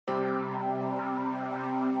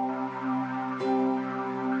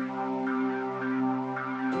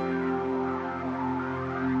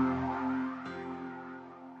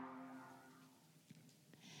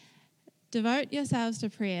Devote yourselves to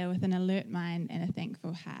prayer with an alert mind and a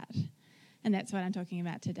thankful heart. And that's what I'm talking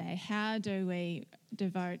about today. How do we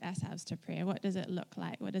devote ourselves to prayer? What does it look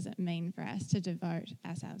like? What does it mean for us to devote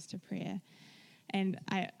ourselves to prayer? And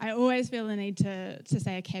I always feel the need to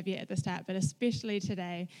say a caveat at the start, but especially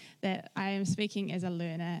today, that I am speaking as a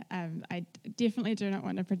learner. I definitely do not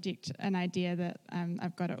want to project an idea that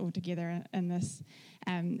I've got it all together in this,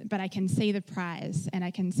 but I can see the prize and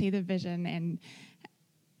I can see the vision,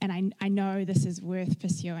 and I know this is worth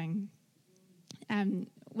pursuing.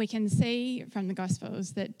 We can see from the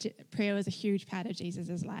Gospels that prayer was a huge part of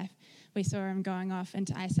Jesus' life. We saw him going off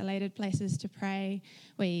into isolated places to pray.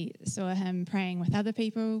 We saw him praying with other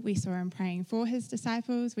people. We saw him praying for his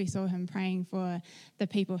disciples. We saw him praying for the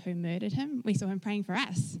people who murdered him. We saw him praying for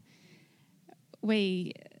us.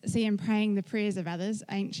 We see him praying the prayers of others,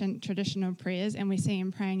 ancient traditional prayers, and we see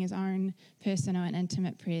him praying his own personal and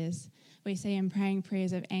intimate prayers. We see him praying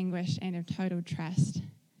prayers of anguish and of total trust.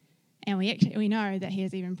 And we know that he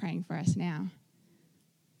is even praying for us now.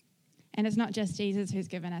 And it's not just Jesus who's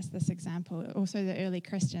given us this example. Also the early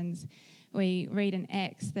Christians, we read in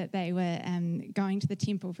Acts that they were going to the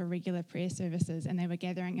temple for regular prayer services, and they were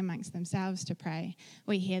gathering amongst themselves to pray.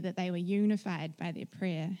 We hear that they were unified by their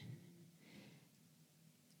prayer.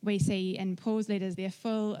 We see in Paul's letters they're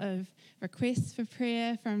full of requests for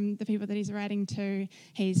prayer from the people that he's writing to.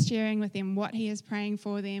 He's sharing with them what he is praying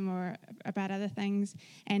for them or about other things,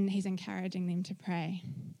 and he's encouraging them to pray.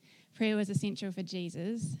 Prayer was essential for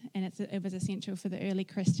Jesus, and it was essential for the early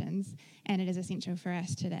Christians, and it is essential for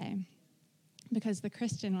us today. Because the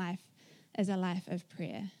Christian life is a life of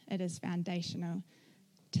prayer. It is foundational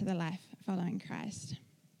to the life following Christ.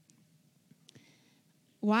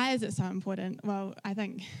 Why is it so important? Well, I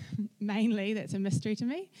think mainly that's a mystery to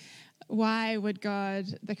me. Why would God,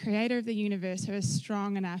 the creator of the universe, who is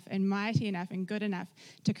strong enough and mighty enough and good enough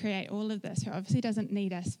to create all of this, who obviously doesn't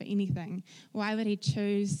need us for anything, why would he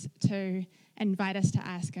choose to invite us to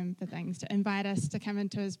ask him for things, to invite us to come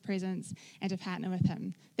into his presence and to partner with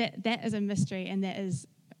him? That is a mystery, and that is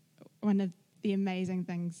one of the amazing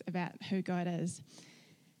things about who God is.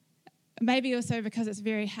 Maybe also because it's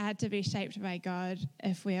very hard to be shaped by God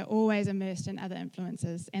if we're always immersed in other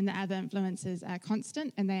influences, and the other influences are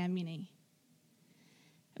constant and they are many.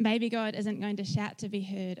 Maybe God isn't going to shout to be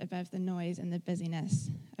heard above the noise and the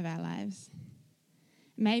busyness of our lives.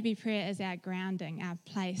 Maybe prayer is our grounding, our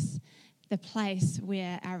place, the place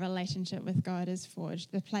where our relationship with God is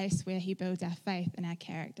forged, the place where he builds our faith and our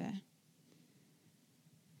character.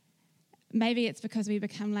 Maybe it's because we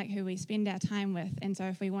become like who we spend our time with, and so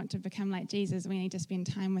if we want to become like Jesus, we need to spend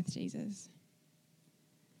time with Jesus.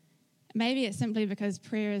 Maybe it's simply because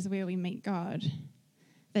prayer is where we meet God,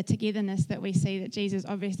 the togetherness that we see that Jesus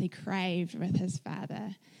obviously craved with his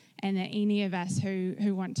Father, and that any of us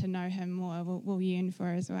who want to know him more will yearn for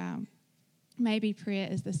as well. Maybe prayer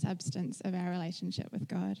is the substance of our relationship with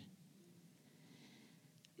God.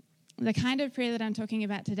 The kind of prayer that I'm talking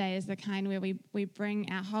about today is the kind where we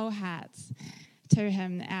bring our whole hearts to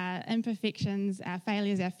him, our imperfections, our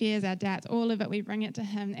failures, our fears, our doubts, all of it, we bring it to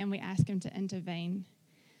him and we ask him to intervene.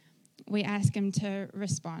 We ask him to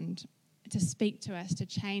respond, to speak to us, to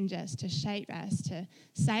change us, to shape us, to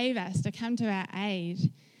save us, to come to our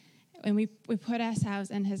aid. And we put ourselves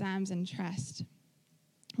in his arms in trust.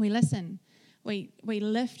 We listen. We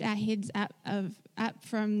lift our heads up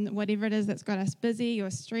from whatever it is that's got us busy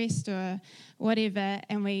or stressed or whatever,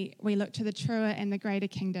 and we look to the truer and the greater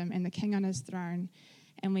kingdom and the king on his throne,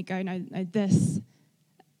 and we go, no, this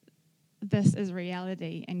is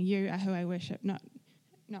reality, and you are who I worship, not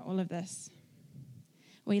all of this.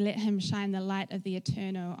 We let him shine the light of the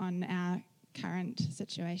eternal on our current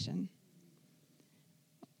situation.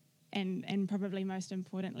 And probably most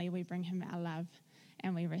importantly, we bring him our love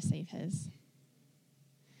and we receive his.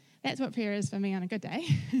 That's what prayer is for me on a good day.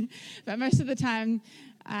 But most of the time,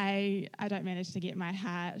 I don't manage to get my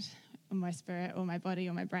heart or my spirit or my body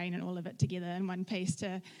or my brain and all of it together in one piece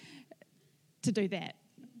to do that.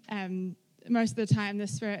 Most of the time, the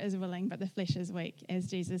spirit is willing, but the flesh is weak, as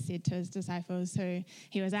Jesus said to his disciples, who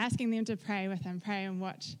he was asking them to pray with him, pray and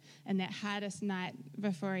watch in that hardest night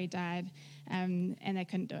before he died, and they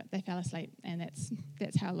couldn't do it. They fell asleep, and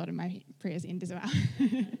that's how a lot of my prayers end as well.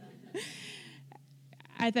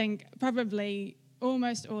 I think probably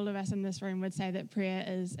almost all of us in this room would say that prayer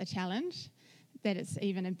is a challenge, that it's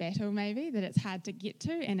even a battle maybe, that it's hard to get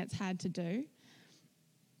to and it's hard to do.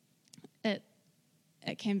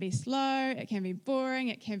 It can be slow, it can be boring,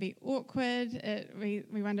 it can be awkward, we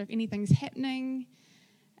wonder if anything's happening,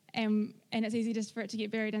 and it's easy just for it to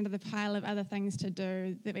get buried under the pile of other things to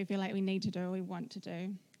do that we feel like we need to do or we want to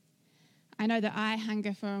do. I know that I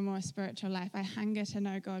hunger for a more spiritual life. I hunger to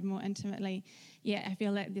know God more intimately. Yet I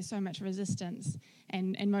feel like there's so much resistance,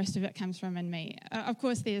 and most of it comes from in me. Of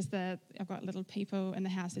course, I've got little people in the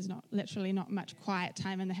house. There's not much quiet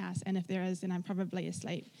time in the house, and if there is, then I'm probably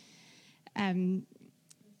asleep. But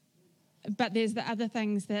there's the other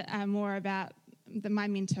things that are more about my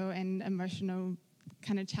mental and emotional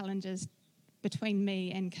kind of challenges between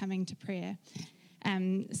me and coming to prayer.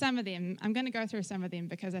 Some of them, I'm going to go through some of them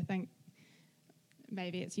because I think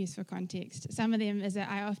maybe it's useful context. Some of them is that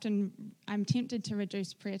I'm tempted to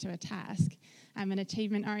reduce prayer to a task. I'm an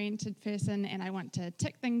achievement-oriented person and I want to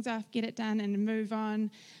tick things off, get it done and move on.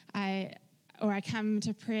 I come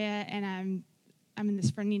to prayer and I'm in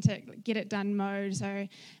this frenetic get it done mode. So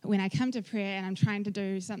when I come to prayer and I'm trying to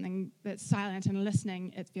do something that's silent and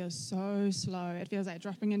listening, it feels so slow. It feels like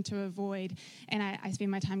dropping into a void. And I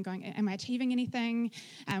spend my time going, am I achieving anything?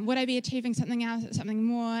 Would I be achieving something else, something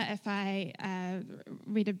more if I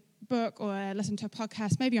read a book or listen to a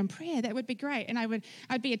podcast, maybe on prayer? That would be great. And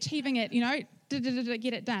I'd be achieving it,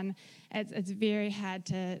 get it done. It's very hard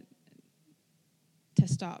to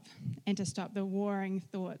stop and to stop the warring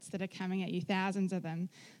thoughts that are coming at you, thousands of them,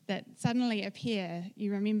 that suddenly appear.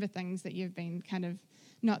 You remember things that you've been kind of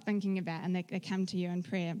not thinking about and they come to you in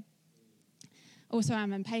prayer. Also,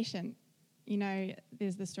 I'm impatient.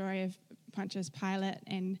 There's the story of Pontius Pilate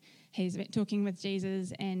and he's talking with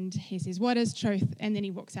Jesus and he says, "What is truth?" And then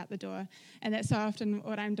he walks out the door. And that's so often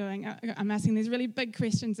what I'm doing. I'm asking these really big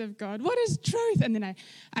questions of God. What is truth? And then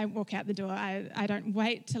I walk out the door. I don't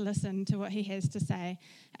wait to listen to what he has to say.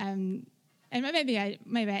 And maybe I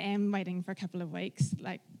am waiting for a couple of weeks.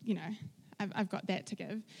 I've got that to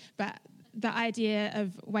give. But the idea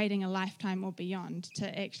of waiting a lifetime or beyond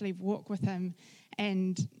to actually walk with him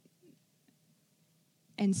and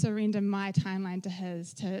surrender my timeline to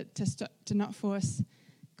his, to not force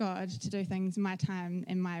God to do things my time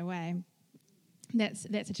and my way. That's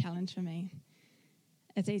a challenge for me.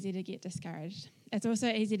 It's easy to get discouraged. It's also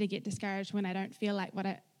easy to get discouraged when I don't feel like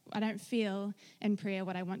I don't feel in prayer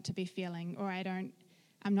what I want to be feeling, or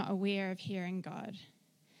I'm not aware of hearing God.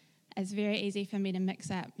 It's very easy for me to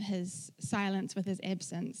mix up his silence with his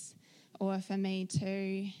absence, or for me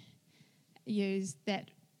to use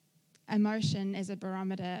that emotion as a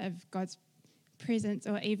barometer of God's presence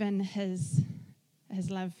or even his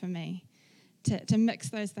love for me, to mix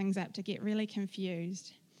those things up, to get really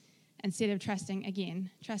confused instead of trusting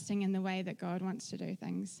in the way that God wants to do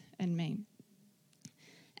things in me,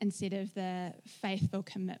 instead of the faithful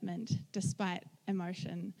commitment despite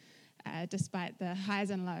emotion, despite the highs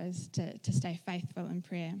and lows, to stay faithful in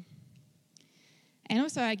prayer. And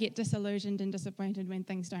also I get disillusioned and disappointed when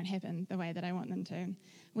things don't happen the way that I want them to.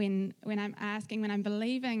 When I'm asking, when I'm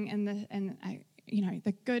believing in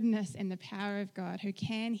the goodness and the power of God, who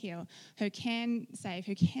can heal, who can save,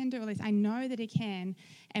 who can do all this. I know that he can.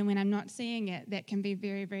 And when I'm not seeing it, that can be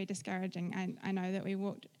very, very discouraging. I know that we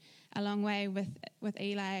walked a long way with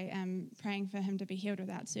Eli, praying for him to be healed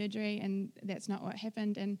without surgery, and that's not what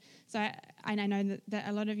happened. And so I know that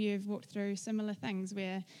a lot of you have walked through similar things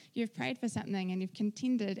where you've prayed for something and you've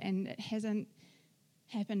contended and it hasn't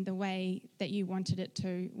happened the way that you wanted it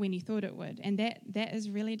to when you thought it would. And that is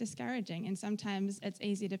really discouraging. And sometimes it's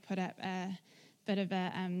easy to put up a bit of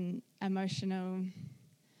a emotional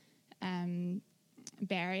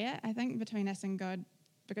barrier, I think, between us and God,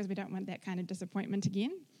 because we don't want that kind of disappointment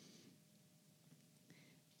again.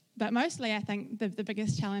 But mostly, I think the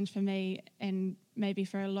biggest challenge for me, and maybe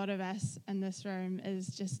for a lot of us in this room, is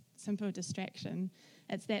just simple distraction.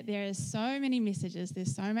 It's that there is so many messages,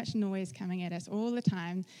 there's so much noise coming at us all the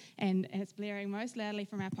time, and it's blaring most loudly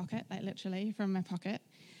from our pocket, like literally from my pocket.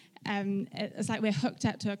 It's like we're hooked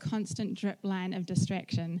up to a constant drip line of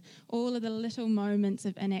distraction. All of the little moments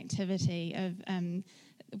of inactivity, of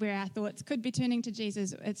where our thoughts could be turning to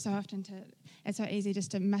Jesus, it's so easy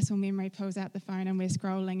just to muscle memory pulls out the phone and we're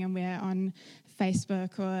scrolling and we're on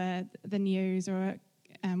Facebook or the news or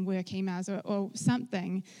work emails or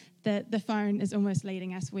something, that the phone is almost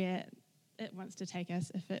leading us where it wants to take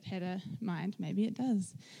us. If it had a mind, maybe it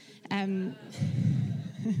does.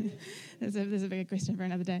 There's a bigger question for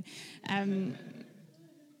another day.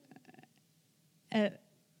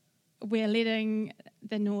 We're letting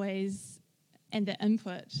the noise and the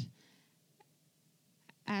input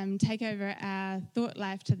take over our thought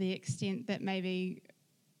life to the extent that maybe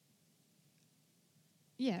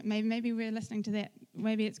we're listening to that.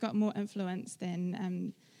 Maybe it's got more influence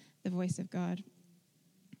than the voice of God.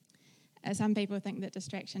 Some people think that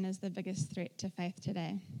distraction is the biggest threat to faith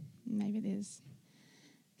today. Maybe there's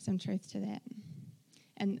some truth to that.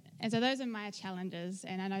 And so those are my challenges,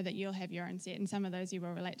 and I know that you'll have your own set, and some of those you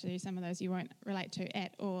will relate to, some of those you won't relate to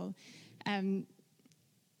at all.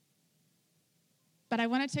 But I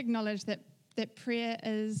wanted to acknowledge that prayer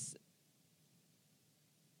is,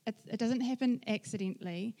 it doesn't happen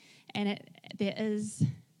accidentally, and there is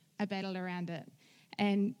a battle around it.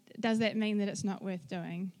 And does that mean that it's not worth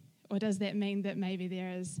doing? Or does that mean that maybe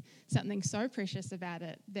there is something so precious about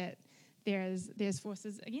it that there's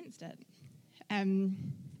forces against it?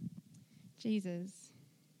 Jesus.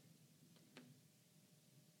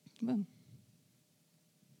 Well.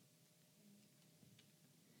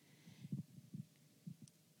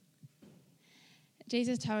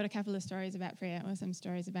 Jesus told a couple of stories about prayer, or some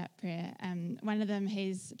stories about prayer. One of them,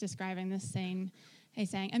 he's describing this scene. He's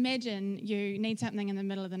saying, imagine you need something in the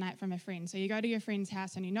middle of the night from a friend. So you go to your friend's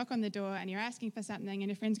house and you knock on the door and you're asking for something, and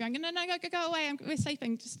your friend's going, no, go away. We're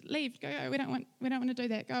sleeping. Just leave. Go. We don't want to do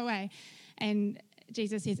that. Go away. And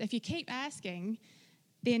Jesus says, if you keep asking,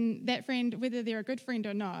 then that friend, whether they're a good friend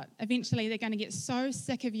or not, eventually they're going to get so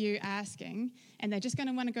sick of you asking, and they're just going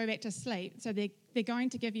to want to go back to sleep. So they're going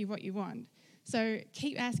to give you what you want. So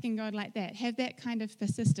keep asking God like that. Have that kind of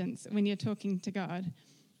persistence when you're talking to God.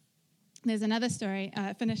 There's another story,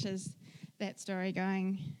 finishes that story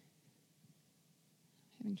going,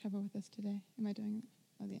 having trouble with this today. Am I doing it?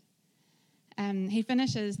 Oh, yeah. He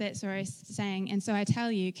finishes that story saying, and so I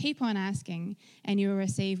tell you, keep on asking and you will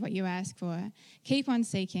receive what you ask for. Keep on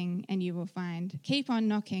seeking and you will find. Keep on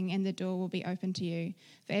knocking and the door will be open to you.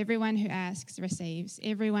 For everyone who asks receives,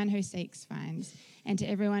 everyone who seeks finds, and to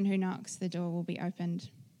everyone who knocks the door will be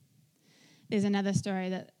opened. There's another story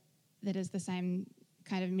that is the same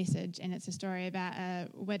kind of message, and it's a story about a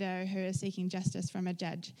widow who is seeking justice from a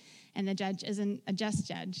judge, and the judge isn't a just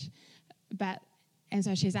judge, and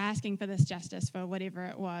so she's asking for this justice for whatever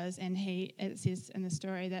it was, and it says in the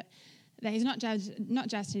story that he's not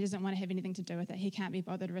just, he doesn't want to have anything to do with it, he can't be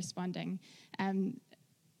bothered responding.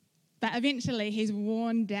 But eventually he's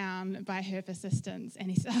worn down by her persistence, and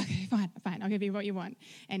he says, okay, fine, I'll give you what you want.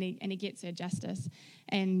 And he gets her justice.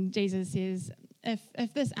 And Jesus says,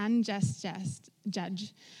 if this unjust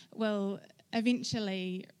judge will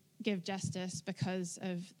eventually give justice because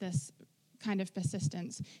of this kind of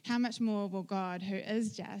persistence, how much more will God, who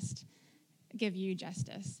is just, give you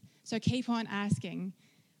justice? So keep on asking.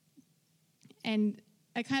 And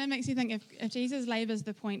it kind of makes you think, if Jesus labours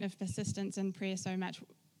the point of persistence in prayer so much,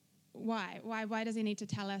 why does he need to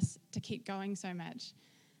tell us to keep going so much?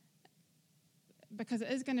 Because it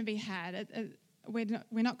is going to be hard.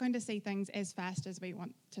 We're not going to see things as fast as we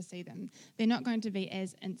want to see them. They're not going to be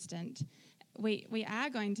as instant. We are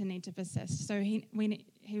going to need to persist. So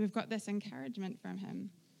we've got this encouragement from him.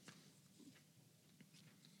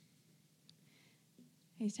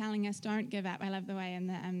 He's telling us, don't give up. I love the way in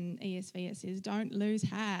the ESV it says, don't lose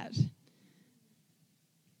heart.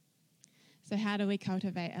 So how do we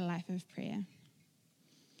cultivate a life of prayer?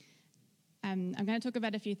 I'm going to talk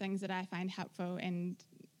about a few things that I find helpful, and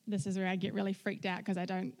this is where I get really freaked out because I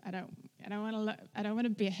don't want to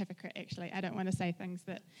be a hypocrite. Actually, I don't want to say things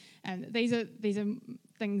that these are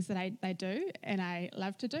things that I do and I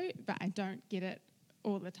love to do, but I don't get it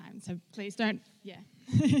all the time. So please don't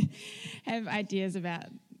have ideas about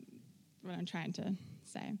what I'm trying to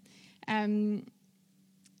say.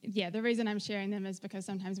 The reason I'm sharing them is because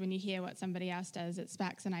sometimes when you hear what somebody else does, it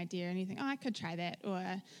sparks an idea and you think, oh, I could try that, or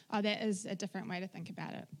oh, that is a different way to think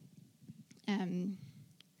about it.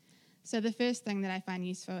 So the first thing that I find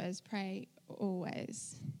useful is pray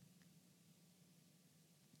always.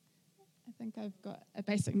 I think I've got a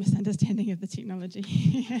basic misunderstanding of the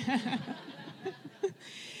technology.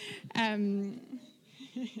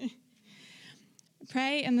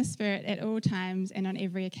 Pray in the Spirit at all times and on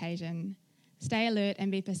every occasion. Stay alert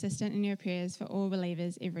and be persistent in your prayers for all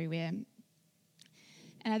believers everywhere.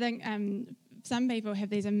 And I think some people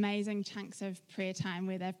have these amazing chunks of prayer time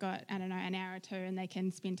where they've got, an hour or two, and they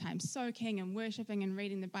can spend time soaking and worshipping and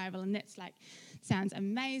reading the Bible, and that's sounds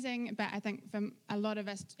amazing, but I think for a lot of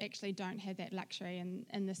us actually don't have that luxury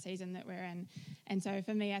in the season that we're in. And so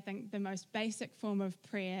for me, I think the most basic form of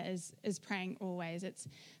prayer is praying always. It's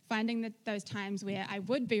finding those times where I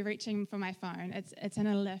would be reaching for my phone. It's in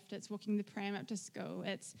a lift, it's walking the pram up to school,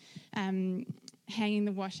 it's hanging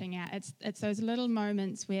the washing out. It's those little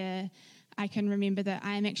moments where I can remember that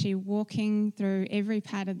I am actually walking through every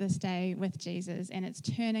part of this day with Jesus, and it's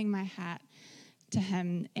turning my heart to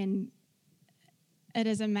him. And it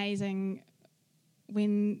is amazing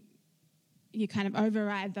when you kind of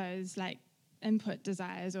override those input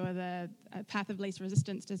desires or the path of least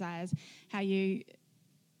resistance desires, how you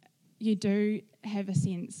do have a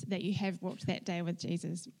sense that you have walked that day with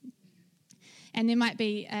Jesus. And there might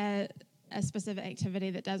be a specific activity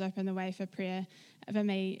that does open the way for prayer. For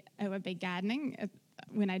me, it would be gardening.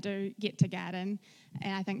 When I do get to garden,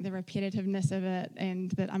 and I think the repetitiveness of it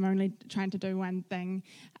and that I'm only trying to do one thing,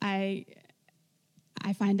 I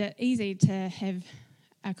find it easy to have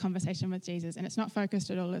a conversation with Jesus, and it's not focused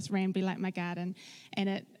at all. It's rambly like my garden,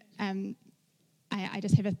 and I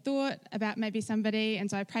just have a thought about maybe somebody, and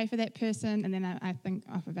so I pray for that person, and then I think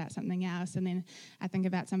off about something else, and then I think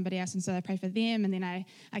about somebody else, and so I pray for them, and then I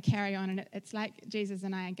carry on, and it's like Jesus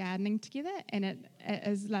and I are gardening together, and it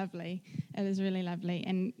is lovely. It is really lovely.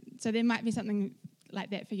 And so there might be something like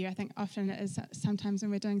that for you. I think often it is sometimes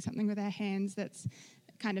when we're doing something with our hands that's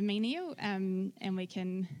kind of menial, and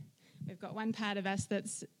we've got one part of us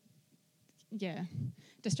that's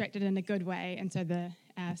distracted in a good way, and so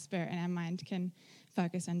our spirit and our mind can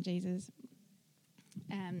focus on Jesus.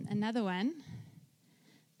 Another one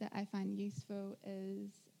that I find useful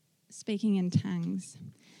is speaking in tongues,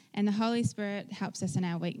 and the Holy Spirit helps us in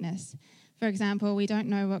our weakness. For example, we don't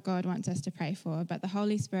know what God wants us to pray for, but the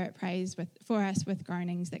Holy Spirit prays for us with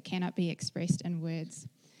groanings that cannot be expressed in words.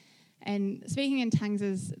 And speaking in tongues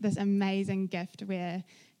is this amazing gift where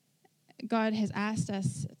God has asked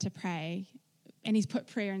us to pray, and he's put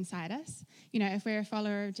prayer inside us. You know, if we're a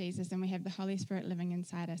follower of Jesus and we have the Holy Spirit living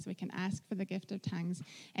inside us, we can ask for the gift of tongues,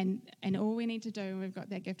 and all we need to do when we've got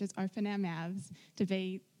that gift is open our mouths to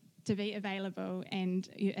be available, and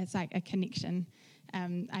it's like a connection.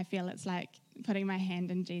 I feel it's like putting my hand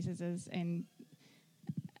in Jesus's, and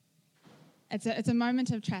it's a moment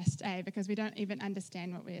of trust, because we don't even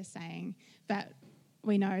understand what we are saying, but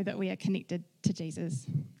we know that we are connected to Jesus.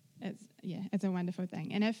 It's a wonderful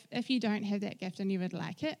thing. And if you don't have that gift and you would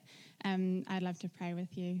like it, I'd love to pray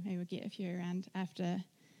with you. Maybe we'll get a few around after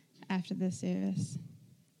the service.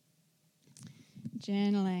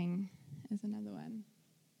 Journaling is another one.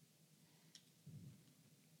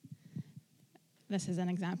 This is an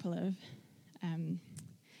example of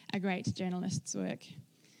a great journalist's work.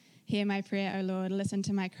 Hear my prayer, O Lord. Listen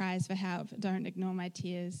to my cries for help. Don't ignore my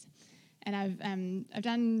tears. And I've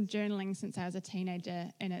done journaling since I was a teenager,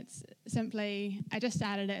 and it's simply, I just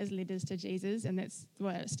started it as letters to Jesus, and that's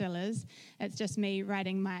what it still is. It's just me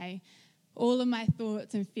writing all of my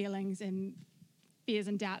thoughts and feelings and fears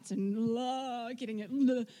and doubts and getting it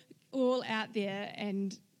all out there.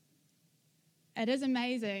 And it is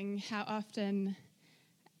amazing how often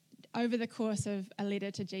over the course of a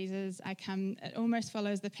letter to Jesus, it almost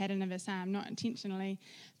follows the pattern of a psalm, not intentionally,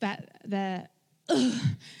 but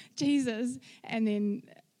Jesus, and then,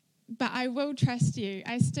 but I will trust you.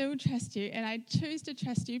 I still trust you, and I choose to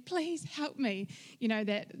trust you. Please help me. You know,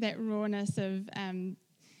 that rawness of kind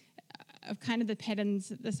of the patterns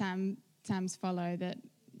that the Psalms follow. That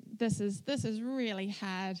this is really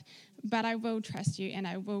hard, but I will trust you, and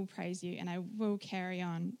I will praise you, and I will carry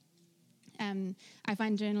on. I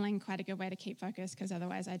find journaling quite a good way to keep focus, because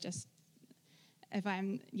otherwise if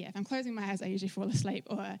I'm closing my eyes, I usually fall asleep,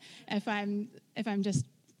 or if I'm just,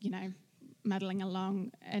 muddling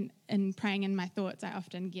along and praying in my thoughts, I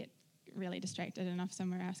often get really distracted and off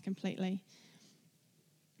somewhere else completely.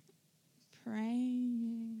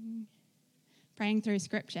 Praying through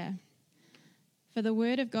Scripture. For the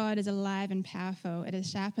word of God is alive and powerful. It is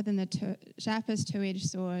sharper than the sharpest two-edged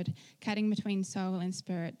sword, cutting between soul and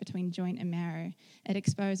spirit, between joint and marrow. It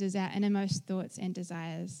exposes our innermost thoughts and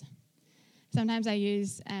desires. Sometimes I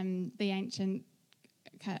use the ancient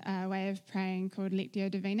way of praying called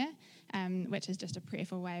Lectio Divina, which is just a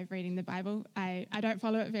prayerful way of reading the Bible. I don't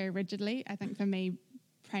follow it very rigidly. I think for me,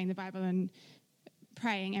 praying the Bible and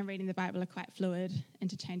praying and reading the Bible are quite fluid,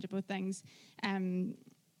 interchangeable things.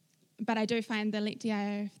 But I do find the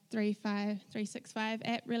Lectio 365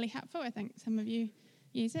 app really helpful. I think some of you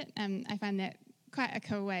use it. I find that quite a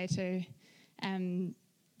cool way to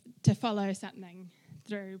follow something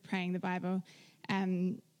through praying the Bible.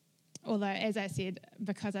 Although, as I said,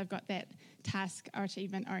 because I've got that task or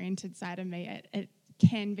achievement-oriented side of me, it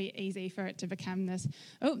can be easy for it to become this,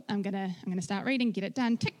 I'm gonna start reading, get it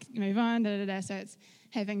done, tick, move on, So it's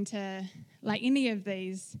having to, like any of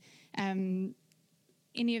these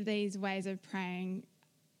ways of praying,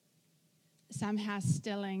 somehow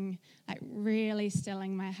really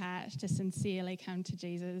stilling my heart to sincerely come to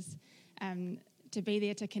Jesus, to be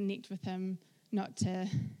there to connect with him, not to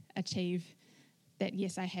achieve that,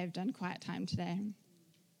 yes, I have done quiet time today.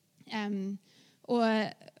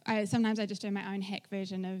 Sometimes I just do my own hack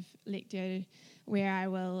version of Lectio, where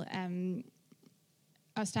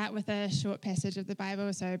I'll start with a short passage of the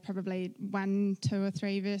Bible, so probably 1, 2, or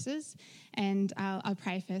 3 verses, and I'll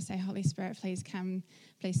pray first, say, Holy Spirit, please come,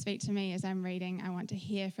 please speak to me as I'm reading. I want to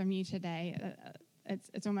hear from you today.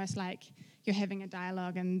 it's almost like you're having a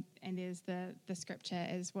dialogue, and there's the scripture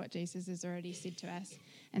is what Jesus has already said to us.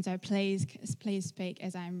 And so please speak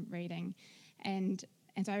as I'm reading. And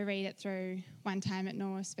so I read it through one time at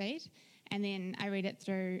normal speed, and then I read it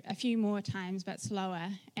through a few more times but slower,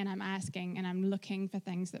 and I'm asking and I'm looking for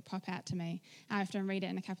things that pop out to me. I often read it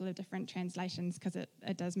in a couple of different translations because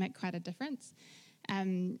it does make quite a difference.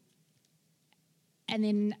 And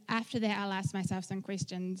then after that, I'll ask myself some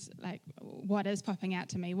questions like, what is popping out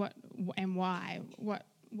to me? What and why? What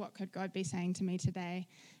could God be saying to me today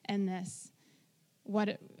in this?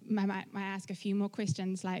 I might ask a few more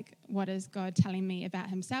questions like, what is God telling me about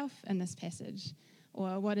himself in this passage?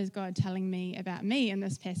 Or what is God telling me about me in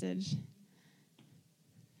this passage?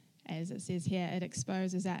 As it says here, it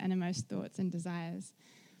exposes our innermost thoughts and desires.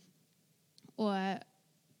 Or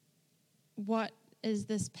what is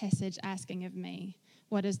this passage asking of me?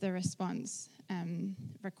 What is the response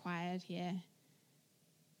required here?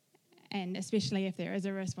 And especially if there is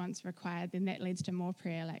a response required, then that leads to more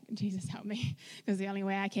prayer, like, Jesus, help me, because the only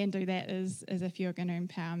way I can do that is if you're going to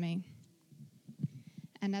empower me.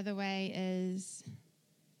 Another way is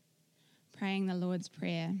praying the Lord's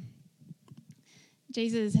Prayer.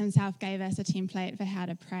 Jesus himself gave us a template for how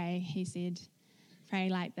to pray. He said, pray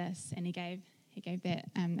like this, and he gave that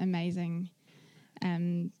amazing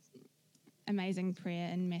prayer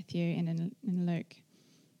in Matthew and in Luke.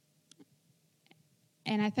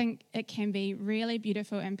 And I think it can be really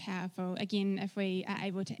beautiful and powerful, again, if we are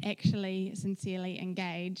able to actually sincerely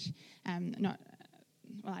engage,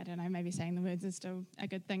 I don't know, maybe saying the words is still a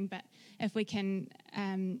good thing, but if we can,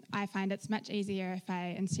 I find it's much easier if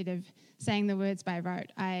I, instead of saying the words by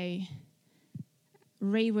rote, I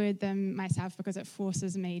reword them myself, because it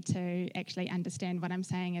forces me to actually understand what I'm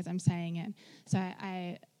saying as I'm saying it. So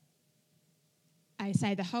I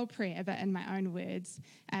say the whole prayer, but in my own words,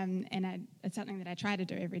 and it's something that I try to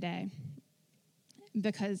do every day,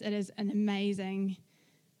 because it is an amazing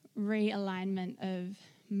realignment of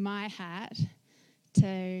my heart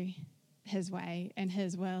to his way and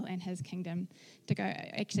his will and his kingdom, to go,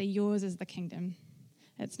 actually, yours is the kingdom.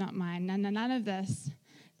 It's not mine. None of this,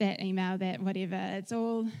 that email, that whatever, it's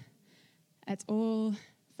all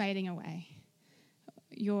fading away.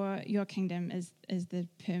 Your kingdom is the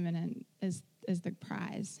permanent, is the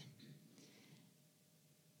prize.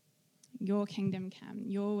 Your kingdom come,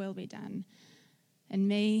 your will be done in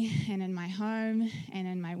me and in my home and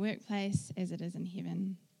in my workplace as it is in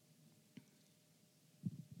heaven.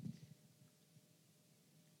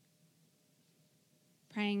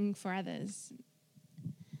 Praying for others.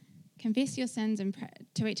 Confess your sins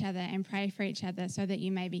to each other and pray for each other so that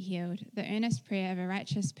you may be healed. The earnest prayer of a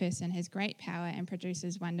righteous person has great power and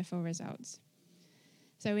produces wonderful results.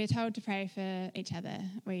 So we're told to pray for each other.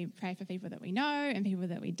 We pray for people that we know and people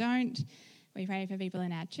that we don't. We pray for people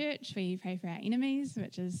in our church. We pray for our enemies,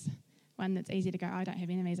 which is one that's easy to go, I don't have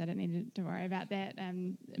enemies, I don't need to worry about that.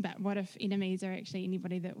 But what if enemies are actually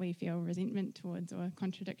anybody that we feel resentment towards or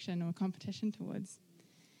contradiction or competition towards?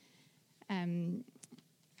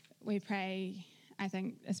 We pray, I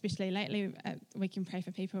think, especially lately, we can pray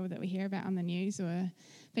for people that we hear about on the news or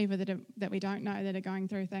people that we don't know that are going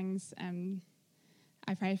through things.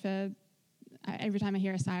 I pray for, every time I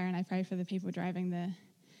hear a siren, I pray for the people driving the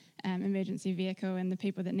emergency vehicle and the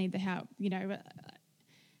people that need the help. You know,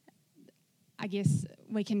 I guess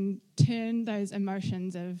we can turn those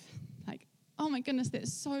emotions of like, oh my goodness,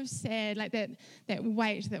 that's so sad, like that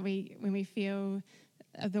weight that when we feel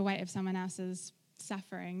the weight of someone else's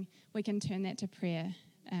suffering, we can turn that to prayer.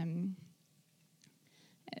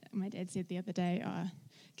 My dad said the other day,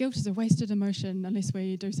 guilt is a wasted emotion unless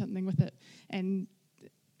we do something with it. And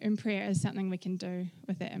prayer is something we can do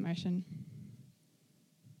with that emotion.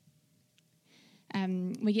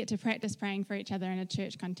 We get to practice praying for each other in a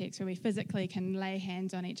church context where we physically can lay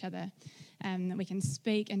hands on each other. We can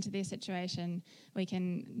speak into their situation. We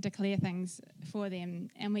can declare things for them.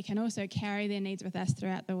 And we can also carry their needs with us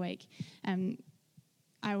throughout the week.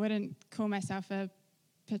 I wouldn't call myself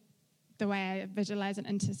the way I visualize an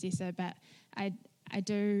intercessor, but I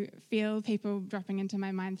do feel people dropping into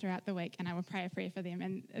my mind throughout the week, and I will pray a prayer for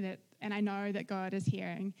them. And I know that God is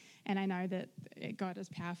hearing, and I know that God is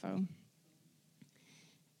powerful.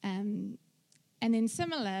 And then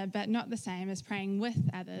similar, but not the same, is praying with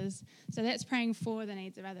others. So that's praying for the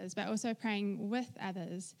needs of others, but also praying with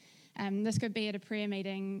others. This could be at a prayer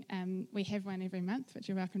meeting. We have one every month, which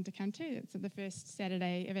you're welcome to come to. It's the first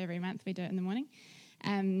Saturday of every month. We do it in the morning.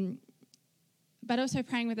 But also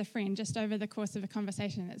praying with a friend just over the course of a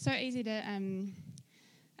conversation. It's so easy to,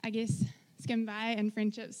 I guess, skim by in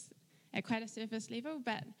friendships at quite a surface level,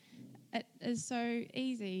 but it is so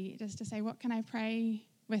easy just to say, what can I pray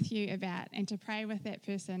with you about, and to pray with that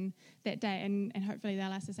person that day, and hopefully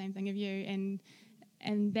they'll ask the same thing of you,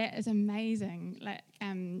 and that is amazing. Like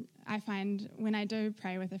I find when I do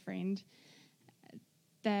pray with a friend,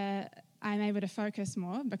 that I'm able to focus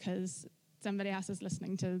more because somebody else is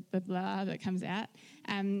listening to the blah that comes out,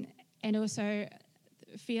 and also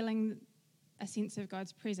feeling a sense of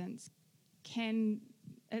God's presence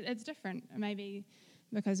it's different. Maybe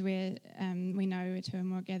because we know two or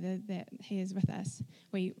more gathered that He is with us,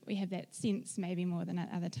 we have that sense maybe more than at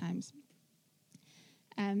other times.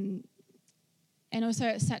 And also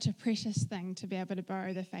it's such a precious thing to be able to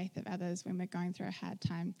borrow the faith of others when we're going through a hard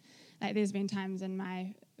time. Like there's been times in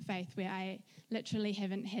my faith where I literally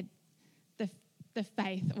haven't had the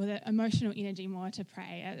faith or the emotional energy more to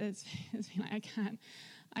pray. It's been like,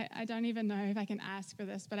 I don't even know if I can ask for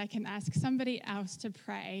this, but I can ask somebody else to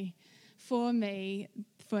pray for me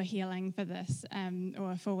for healing for this,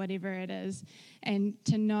 or for whatever it is, and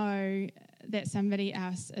to know that somebody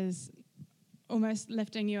else is almost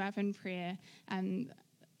lifting you up in prayer.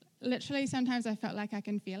 Literally, sometimes I felt like I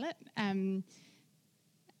can feel it, and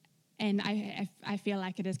I feel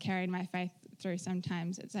like it has carried my faith through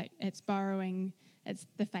sometimes. It's like it's borrowing, it's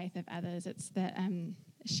the faith of others, it's the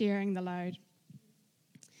sharing the load.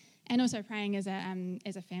 And also praying as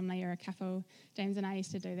a family or a couple. James and I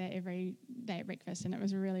used to do that every day at breakfast, and it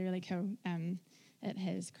was really, really cool. It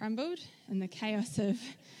has crumbled in the chaos of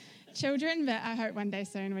children, but I hope one day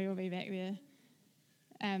soon we will be back there.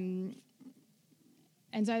 And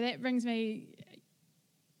so that brings me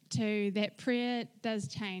to that prayer does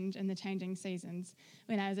change in the changing seasons.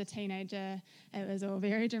 When I was a teenager, it was all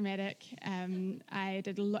very dramatic. I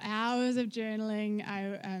did hours of journaling.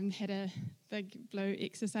 I had a big blue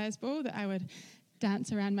exercise ball that I would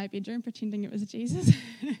dance around my bedroom pretending it was Jesus.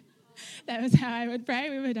 That was how I would pray.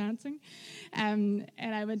 We were dancing. And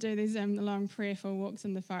I would do these long prayerful walks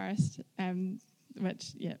in the forest,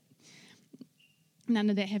 which, yeah, none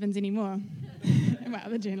of that happens anymore. Well,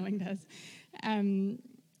 the journaling does.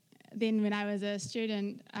 Then when I was a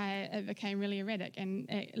student, it became really erratic. And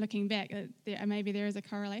looking back, maybe there is a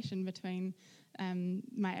correlation between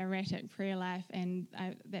my erratic prayer life and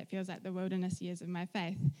that feels like the wilderness years of my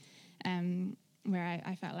faith, where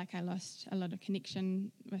I felt like I lost a lot of connection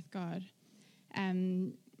with God.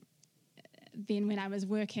 Then when I was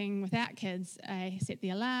working without kids, I set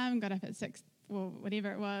the alarm, got up at 6 or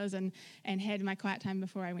whatever it was, and had my quiet time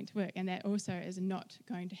before I went to work. And that also is not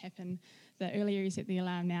going to happen. The earlier you set the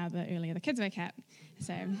alarm now, the earlier the kids wake up.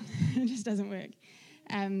 So it just doesn't work.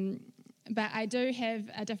 But I do have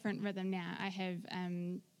a different rhythm now. I have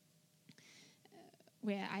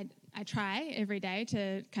where I try every day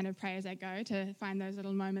to kind of pray as I go, to find those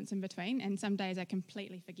little moments in between. And some days I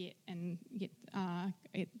completely forget and get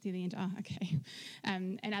to the end, okay.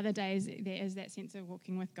 And other days there is that sense of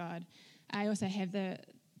walking with God. I also have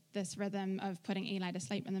this rhythm of putting Eli to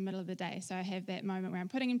sleep in the middle of the day. So I have that moment where I'm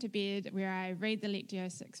putting him to bed, where I read the Lectio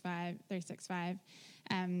 365,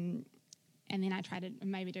 and then I try to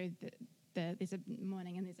maybe do there's a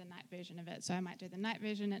morning and there's a night version of it. So I might do the night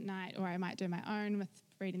version at night, or I might do my own with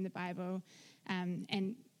reading the Bible.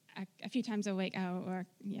 And a few times a week,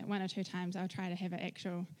 one or two times, I'll try to have an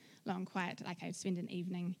actual long quiet, like I spend an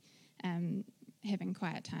evening having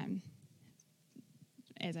quiet time.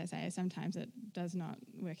 As I say, sometimes it does not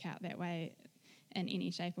work out that way in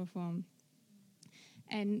any shape or form.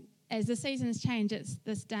 And as the seasons change, it's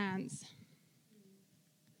this dance.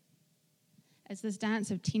 It's this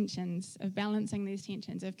dance of tensions, of balancing these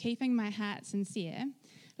tensions, of keeping my heart sincere,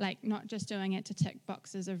 like not just doing it to tick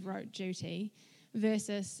boxes of rote duty,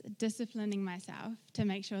 versus disciplining myself to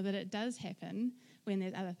make sure that it does happen when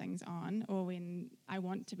there's other things on, or when I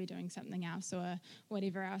want to be doing something else, or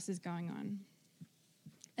whatever else is going on.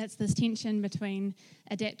 It's this tension between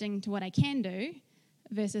adapting to what I can do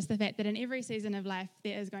versus the fact that in every season of life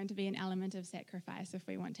there is going to be an element of sacrifice if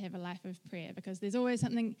we want to have a life of prayer, because there's always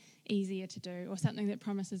something easier to do, or something that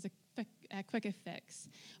promises a quicker fix,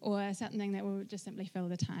 or something that will just simply fill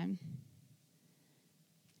the time.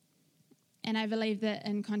 And I believe that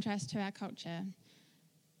in contrast to our culture,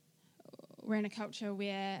 we're in a culture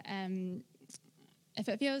where if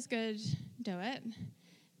it feels good, do it.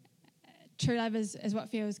 True love is what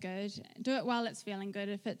feels good. Do it while it's feeling good.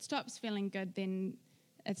 If it stops feeling good, then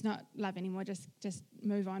it's not love anymore. Just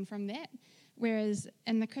move on from that. Whereas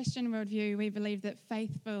in the Christian worldview, we believe that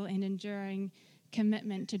faithful and enduring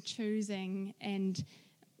commitment to choosing and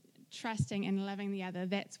trusting and loving the other,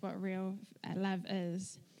 that's what real love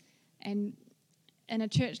is. And in a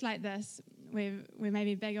church like this, we're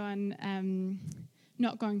maybe big on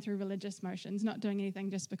not going through religious motions, not doing anything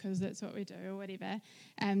just because that's what we do or whatever.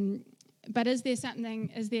 But is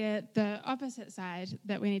there the opposite side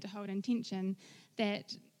that we need to hold in tension,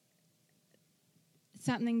 that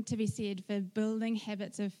something to be said for building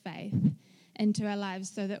habits of faith into our lives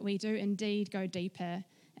so that we do indeed go deeper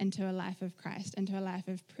into a life of Christ, into a life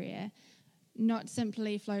of prayer, not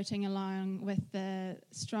simply floating along with the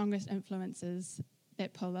strongest influences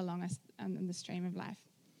that pull along us in the stream of life.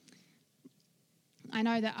 I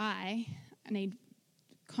know that I need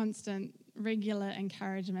constant, regular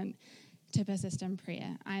encouragement to persist in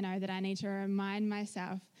prayer. I know that I need to remind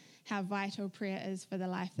myself how vital prayer is for the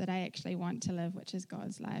life that I actually want to live, which is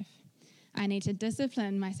God's life. I need to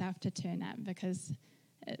discipline myself to turn up, because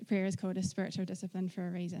prayer is called a spiritual discipline for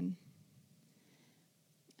a reason.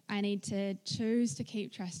 I need to choose to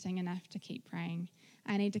keep trusting enough to keep praying.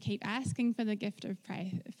 I need to keep asking for the gift of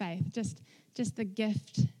faith, just the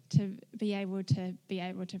gift to be able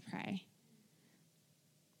to pray.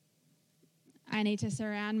 I need to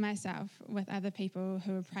surround myself with other people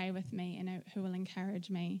who will pray with me and who will encourage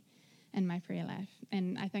me in my prayer life.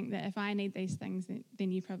 And I think that if I need these things,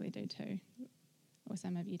 then you probably do too, or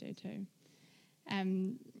some of you do too.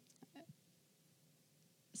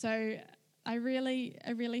 So I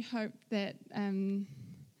really hope that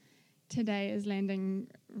today is landing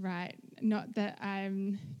right. Not that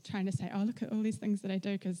I'm trying to say, oh, look at all these things that I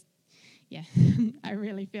do, because, yeah, I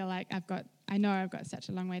really feel like I've got such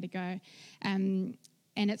a long way to go. And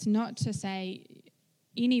it's not to say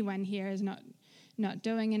anyone here is not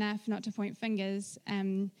doing enough, not to point fingers,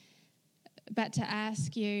 but to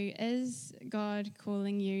ask you, is God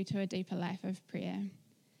calling you to a deeper life of prayer?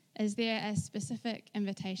 Is there a specific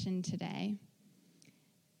invitation today?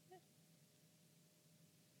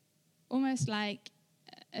 Almost like,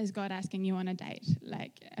 is God asking you on a date,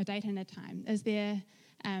 like a date and a time? Is there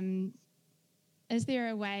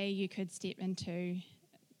a way you could step into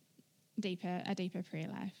a deeper prayer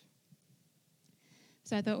life?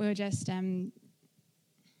 So I thought we would just spend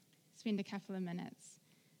a couple of minutes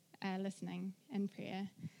listening in prayer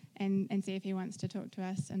and see if he wants to talk to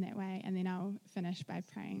us in that way, and then I'll finish by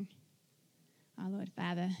praying. Our Lord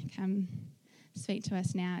Father, come speak to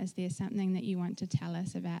us now. Is there something that you want to tell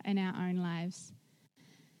us about in our own lives?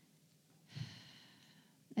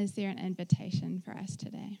 Is there an invitation for us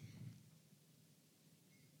today?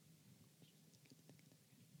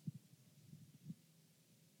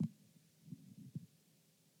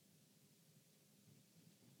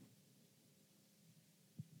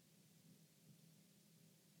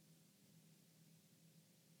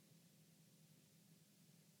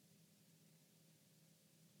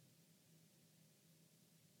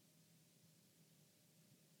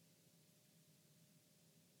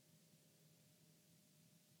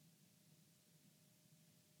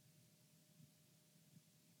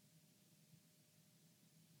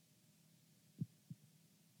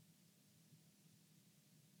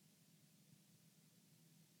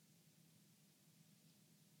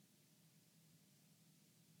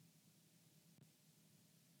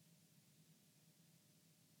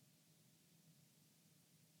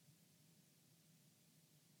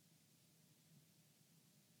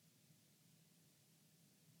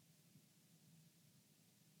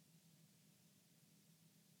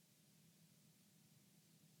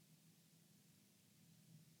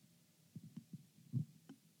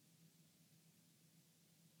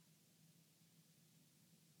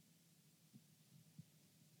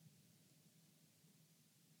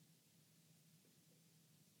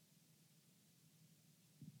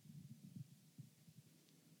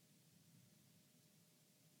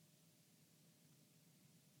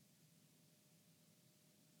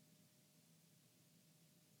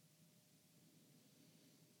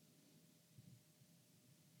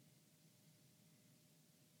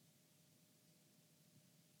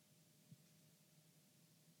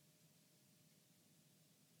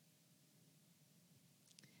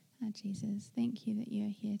 Oh, Jesus, thank you that you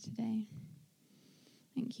are here today.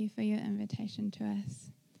 Thank you for your invitation to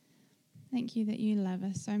us. Thank you that you love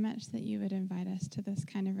us so much that you would invite us to this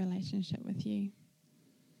kind of relationship with you.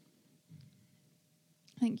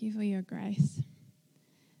 Thank you for your grace.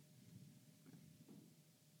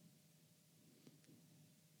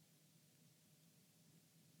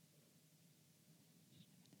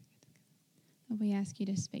 Lord, we ask you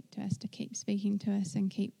to speak to us, to keep speaking to us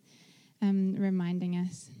and keep reminding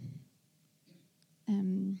us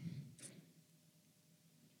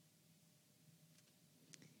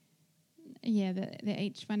that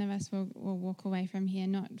each one of us will walk away from here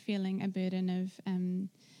not feeling a burden of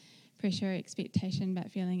pressure or expectation,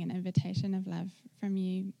 but feeling an invitation of love from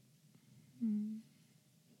you.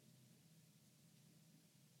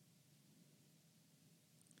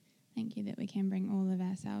 thank you that we can bring all of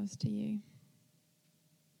ourselves to you.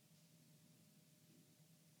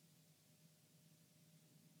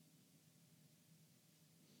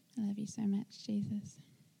 I love you so much, Jesus.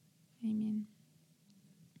 Amen.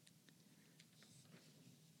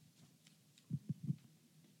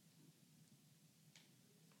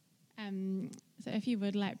 So if you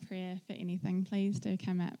would like prayer for anything, please do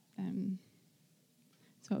come up.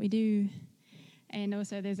 It's what we do. And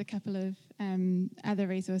also there's a couple of other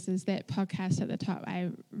resources. That podcast at the top I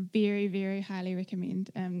very, very highly recommend.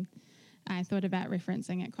 I thought about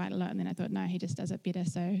referencing it quite a lot, and then I thought, no, he just does it better,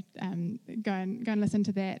 so go and listen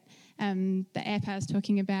to that. The app I was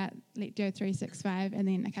talking about, Let Go 365, and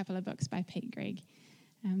then a couple of books by Pete Greig.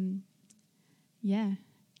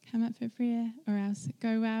 Come up for prayer, or else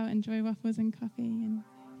go well, enjoy waffles and coffee. And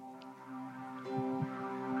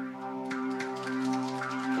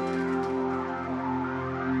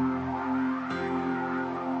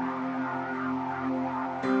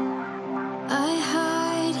I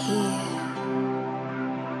hide here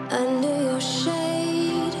under your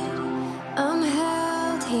shade. I'm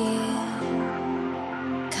held here,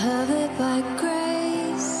 covered by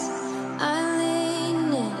grace. I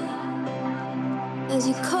lean in as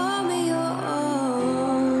you call me your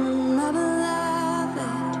own, my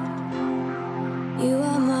beloved. You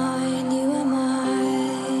are mine, you are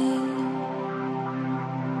mine.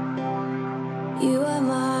 You are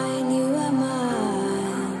mine, you are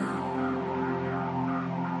mine.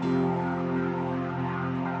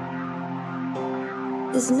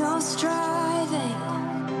 There's no striving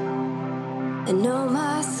and no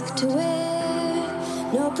mask to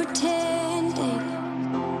wear, no pretending,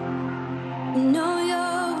 no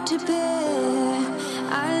yoke to bear.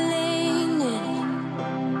 I lean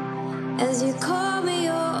in as you call me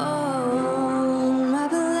your own, my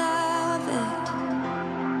beloved.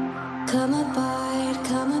 Come abide,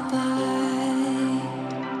 come abide,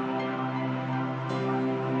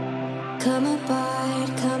 come abide.